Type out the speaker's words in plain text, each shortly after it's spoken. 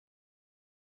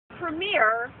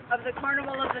premiere of the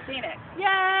Carnival of the Phoenix.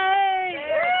 Yay!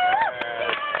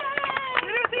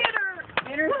 Dinner theater!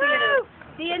 Dinner theater.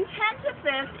 The intent of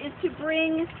this is to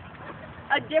bring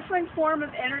a different form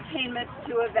of entertainment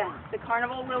to events. The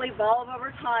Carnival will evolve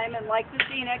over time, and like the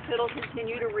Phoenix, it'll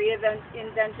continue to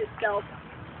invent itself.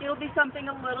 It'll be something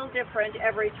a little different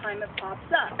every time it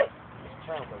pops up.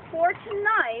 For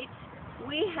tonight,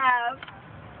 we have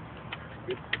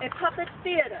a puppet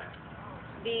theater.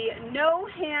 The Noh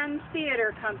Hands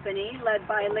Theater Company, led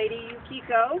by Lady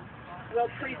Yukiko, will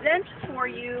present for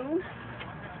you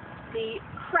the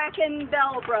Kraken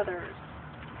Bell Brothers.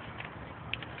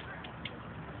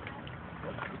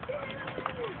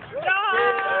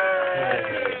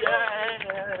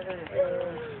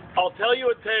 I'll tell you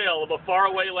a tale of a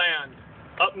faraway land,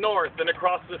 up north and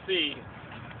across the sea,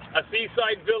 a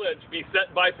seaside village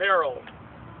beset by peril,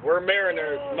 where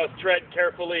mariners must tread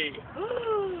carefully.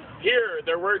 Here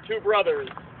there were two brothers,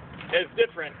 as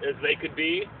different as they could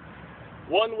be.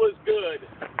 One was good,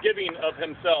 giving of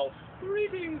himself.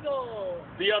 Greetings all.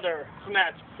 The other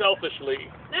snatched selfishly.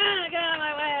 Nah, get out of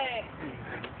my way.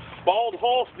 Bald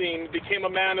Holstein became a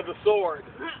man of the sword,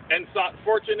 and sought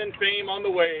fortune and fame on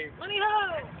the way. Money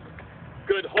ho!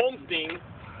 Good Holstein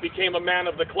became a man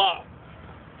of the cloth.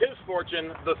 His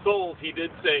fortune, the souls he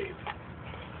did save.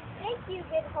 Thank you,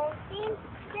 good Holstein,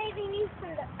 saving me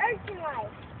from the urchin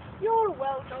life. You're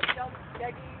welcome, young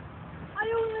Jackie. I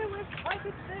only wish I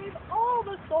could save all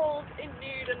the souls in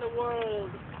need in the world.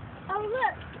 Oh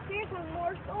look, here's some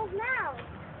more souls now.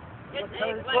 You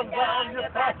take one down, you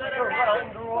pass it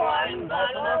around, one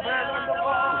bottle of ale on the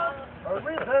wall. Are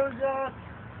we there yet?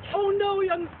 Oh no,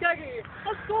 young Skaggy,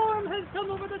 a storm has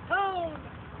come over the town.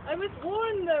 I must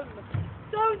warn them.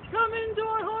 Don't come into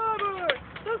our harbor.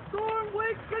 The storm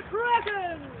wakes the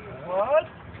Kraken. What?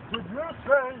 Did you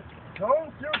say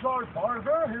don't use our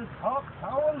barber? His top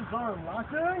talons are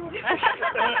lacking?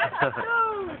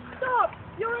 No, stop.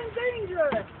 You're in danger.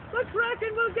 The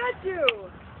Kraken will get you.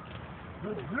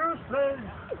 Did you say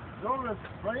you're a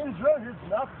stranger? His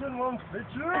napkin won't fit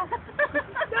you? No,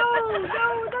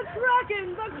 the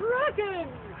Kraken, the Kraken.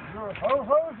 Your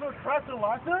ho-hos are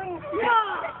crack-a-lacking?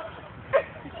 Yeah.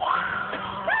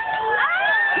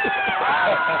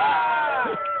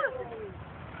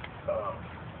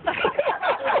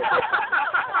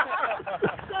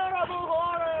 Terrible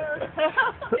horror.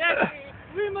 Jackie,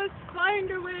 we must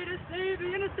find a way to save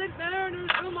the innocent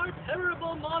mariners from our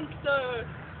terrible monster.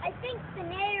 I think the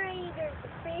narrator's a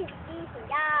pretty decent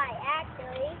guy,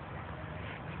 actually.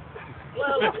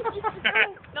 Well,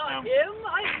 not him,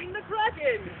 I mean the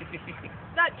Kraken.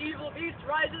 That evil beast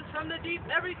rises from the deep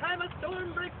every time a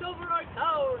storm breaks over our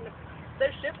town.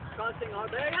 The ships crossing our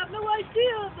bay have no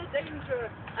idea of the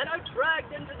danger and are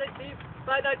dragged into the deep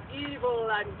by that evil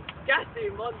and gassy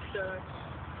monster.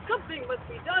 Something must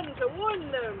be done to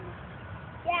warn them.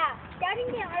 Yeah,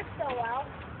 scouting can't work so well.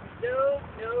 No.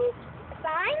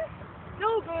 Signs?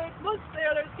 No good. Most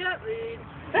sailors can't read.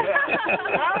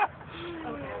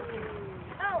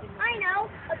 Oh, I know.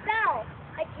 A bell.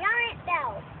 A giant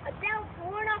bell. A bell to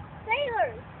warn off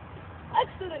sailors.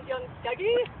 Excellent, young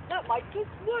Skaggy. That might just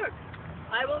work.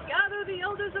 I will gather the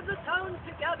elders of the town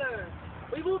together.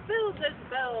 We will build this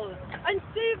bell and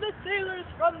save the sailors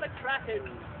from the Kraken.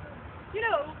 You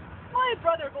know, my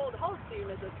brother Gold Holstein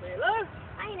is a sailor.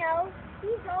 I know.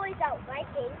 He's always out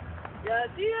Viking. Yes,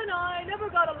 he and I never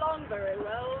got along very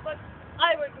well, but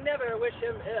I would never wish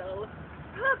him ill.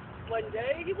 Perhaps one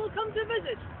day he will come to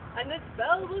visit, and this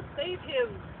bell will save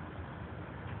him.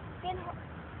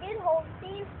 Good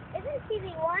Holstein, isn't he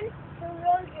the one who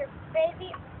rode your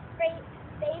favorite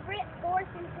horse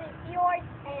into the fjord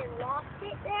and lost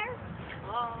it there?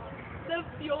 Ah, the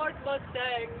fjord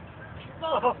Mustang.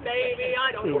 Oh, maybe,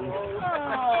 I don't know.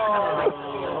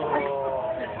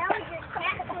 Held your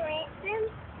cat for ransom,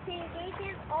 so you gave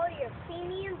him all your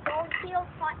premium gold-tailed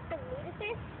pots of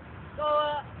lutefisk? So,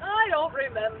 I don't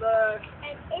remember.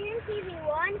 And isn't he the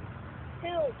one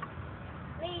who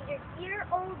made your dear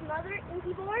old mother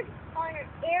Inkyborg on her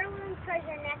heirloom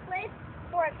treasure necklace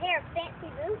for a pair of fancy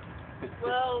boots?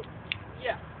 Well,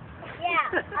 yeah.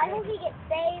 Yeah, I hope he gets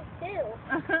saved too.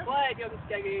 Quiet, young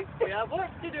Skaggy. We have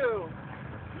work to do.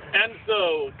 And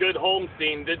so, good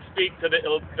Holstein did speak to the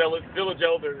village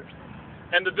elders,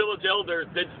 and the village elders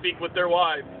did speak with their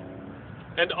wives.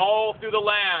 And all through the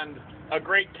land, a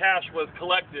great cash was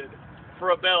collected for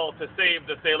a bell to save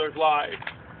the sailors' lives.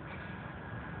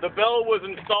 The bell was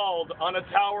installed on a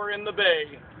tower in the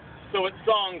bay, so its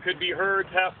song could be heard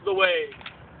half the way.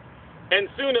 And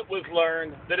soon it was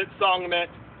learned that its song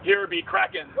meant, "Here be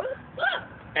Kraken."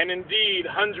 And indeed,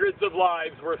 hundreds of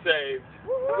lives were saved.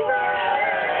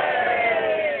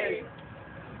 Yay!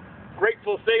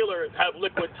 sailors have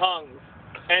liquid tongues,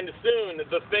 and soon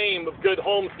the fame of good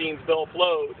Holmstein's bell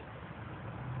flowed.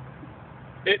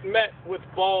 It met with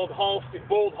bold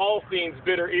Holstein's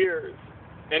bitter ears,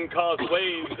 and caused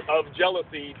waves of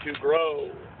jealousy to grow.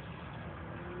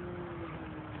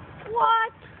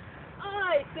 What?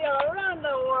 I sail around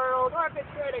the world,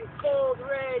 orchestrating cold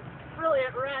raids,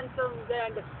 brilliant ransoms,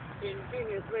 and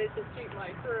ingenious ways to cheat my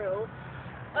crew.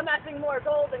 Amassing more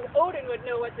gold than Odin would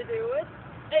know what to do with.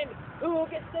 And who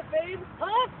gets the fame?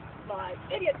 Huh? My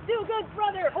idiot do-good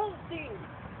brother, Holstein,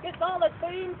 gets all the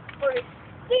fame for his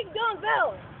ding-dong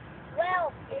bell.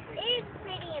 Well, it is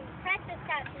pretty impressive,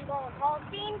 Captain Ball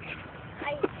Holstein.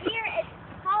 I hear it's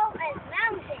tall as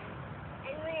mountains.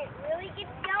 And when it really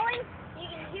gets going, you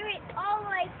can hear it all the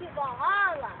way to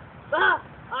Valhalla. Ah,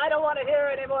 I don't want to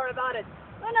hear any more about it.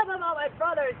 Enough about my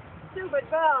brother's stupid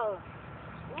bell.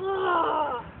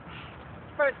 Ugh.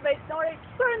 First mate Snorri,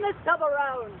 turn this tub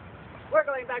around. We're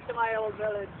going back to my old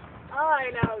village.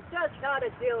 I know just how to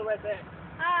deal with it.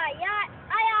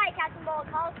 Aye, Captain Ball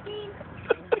Holstein.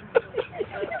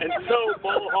 And so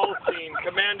Bull Holstein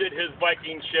commanded his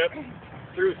Viking ship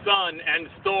through sun and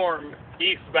storm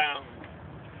eastbound.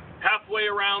 Halfway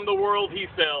around the world he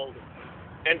sailed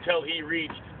until he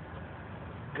reached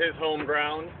his home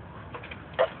ground.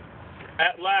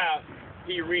 At last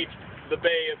he reached the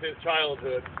bay of his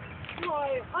childhood.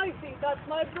 Why, I think that's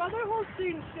my brother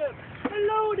Holstein's ship.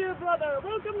 Hello, dear brother.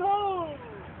 Welcome home.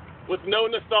 With no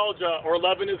nostalgia or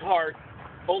love in his heart,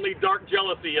 only dark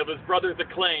jealousy of his brother's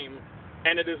acclaim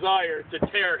and a desire to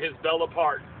tear his bell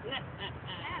apart.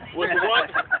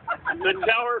 The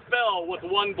tower fell with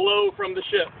one blow from the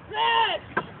ship,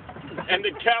 and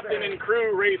the captain and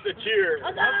crew raised a cheer,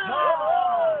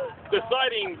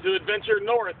 deciding to adventure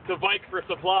north to Vike for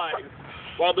supplies,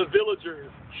 while the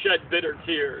villagers shed bitter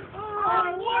tears.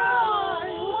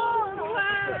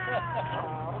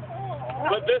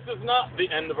 But this is not the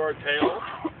end of our tale,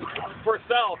 for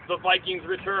south the Vikings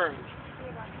returned.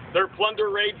 Their plunder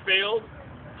raid failed,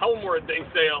 homeward they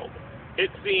sailed. It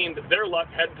seemed their luck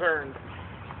had turned.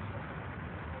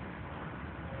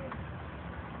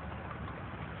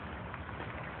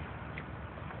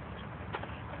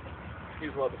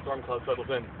 Here's while the storm cloud settles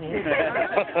in.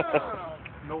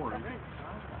 No worries.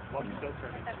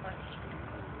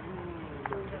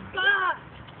 Ah!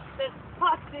 This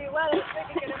poxy weather's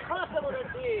making it impossible to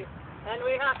see, and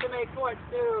we have to make port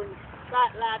soon.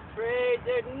 That last trade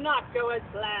did not go as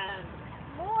planned.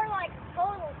 More like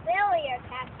total failure,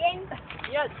 Captain.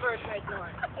 Yes, First Mate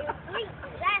North. A complete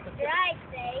disaster, I'd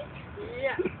say.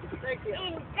 Yes, thank you.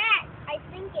 In fact, I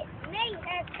think it may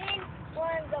have been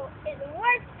one of the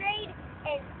worst trade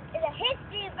in the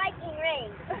history of Viking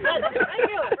raids. Yes,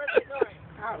 thank you, First Mate North.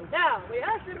 Now, we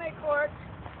have to make port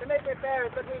to make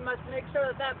repairs, but we must make sure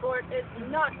that that port is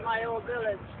not my old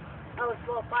village. Else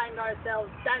we'll find ourselves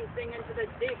dancing into the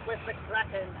deep with the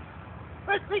Kraken.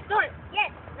 First Mate North.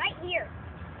 Yes, right here.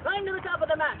 Climb to the top of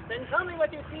the mast and tell me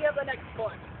what you see of the next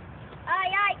port.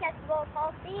 Aye, Captain Ball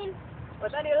Holstein.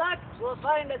 With any luck, we'll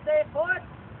find a safe port,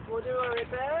 we'll do our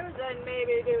repairs, and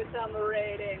maybe do some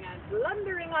raiding and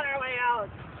plundering on our way out.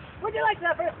 Would you like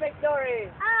that first big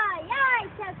story? Aye,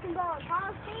 Captain Ball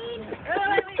Holstein.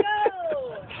 Here we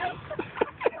go!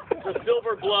 The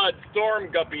silver blood storm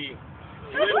guppy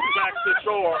swims back to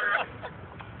shore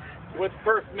with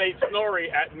First Mate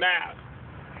Snorri at mast.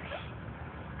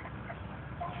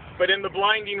 But in the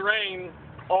blinding rain,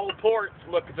 all ports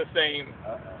look the same,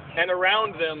 and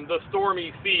around them the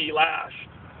stormy sea lashed.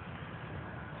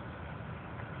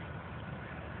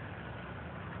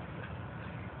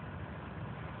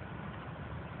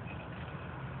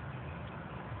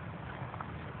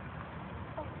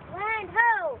 Land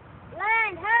ho!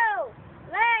 Land ho!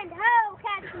 Land ho,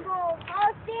 Captain Ball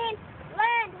Holstein!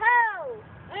 Land ho!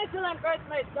 Excellent, First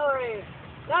Mate Snorri.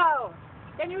 Now,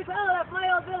 can you tell if my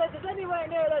old village is anywhere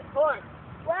near this port?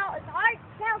 Well, it's hard to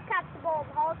tell, Captain Ball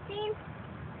Holstein.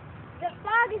 The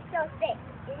fog is so thick.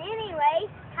 And anyway,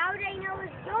 how do I know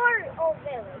it's your old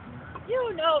village?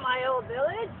 You know my old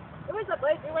village. It was the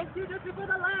place we went to just before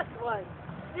the last one.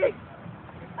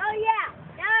 Oh yeah,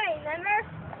 now I remember.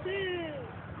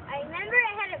 I remember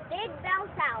it had a big bell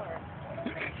tower.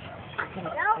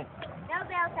 No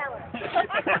bell tower. It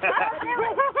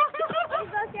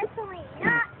was definitely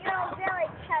not your old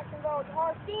village, Captain Ball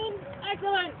Holstein.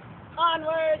 Excellent.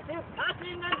 Onward to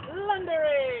cotton and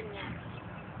plundering.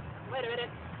 Wait a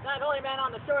minute. That holy man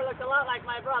on the shore looks a lot like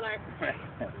my brother.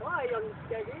 Why, young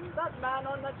Skeggy? That man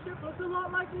on that ship looks a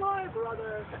lot like my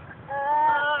brother.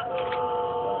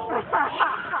 No!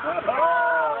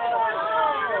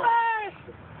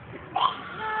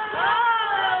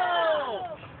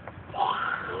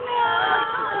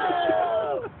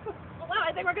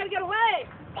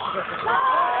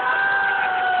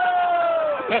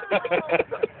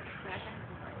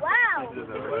 Wow. Did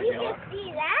you just see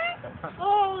that?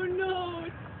 Oh no!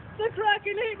 The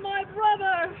Kraken ate my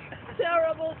brother!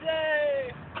 Terrible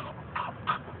day!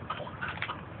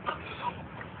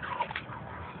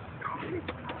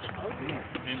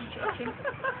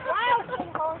 Wow,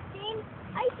 King Holstein.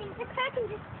 I think the Kraken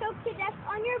just choked to death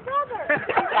on your brother.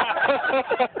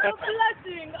 A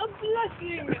blessing! A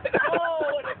blessing! Oh,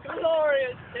 what a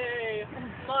glorious day!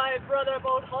 My brother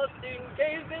Boat Holstein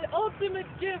gave the ultimate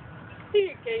gift.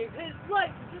 He gave his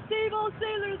life to save all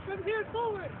sailors from here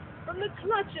forward, from the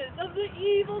clutches of the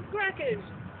evil Kraken.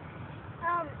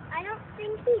 I don't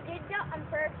think he did that on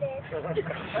purpose.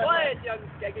 Quiet, young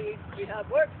Jackie. We have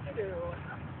work to do.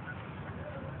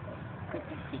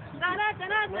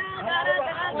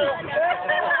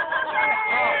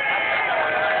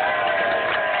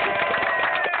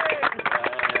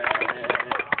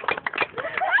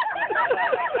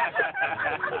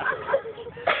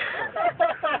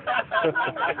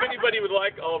 If anybody would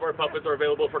like, all of our puppets are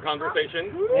available for conversation.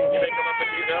 You may come up and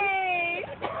see them.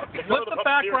 Flip the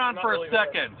background for a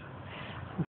second.